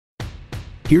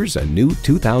Here's a new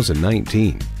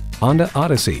 2019 Honda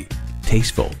Odyssey.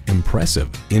 Tasteful, impressive,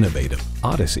 innovative.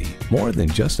 Odyssey, more than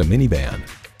just a minivan.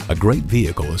 A great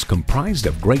vehicle is comprised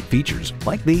of great features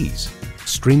like these: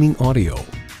 streaming audio,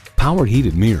 power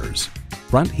heated mirrors,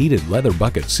 front heated leather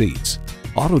bucket seats,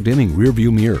 auto dimming rearview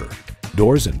mirror,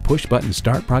 doors and push button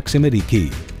start proximity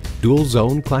key, dual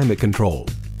zone climate control,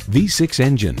 V6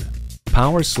 engine,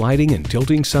 power sliding and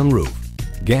tilting sunroof,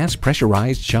 gas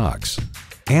pressurized shocks,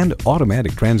 and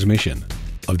automatic transmission.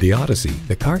 Of the Odyssey,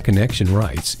 the Car Connection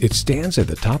writes, it stands at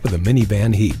the top of the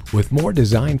minivan heap with more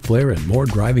design flair and more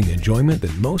driving enjoyment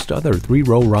than most other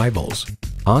three-row rivals.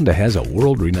 Honda has a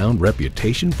world-renowned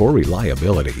reputation for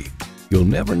reliability. You'll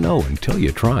never know until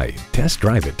you try. Test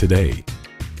drive it today.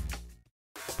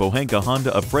 Pohanka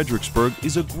Honda of Fredericksburg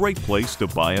is a great place to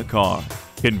buy a car.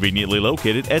 Conveniently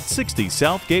located at 60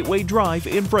 South Gateway Drive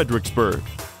in Fredericksburg.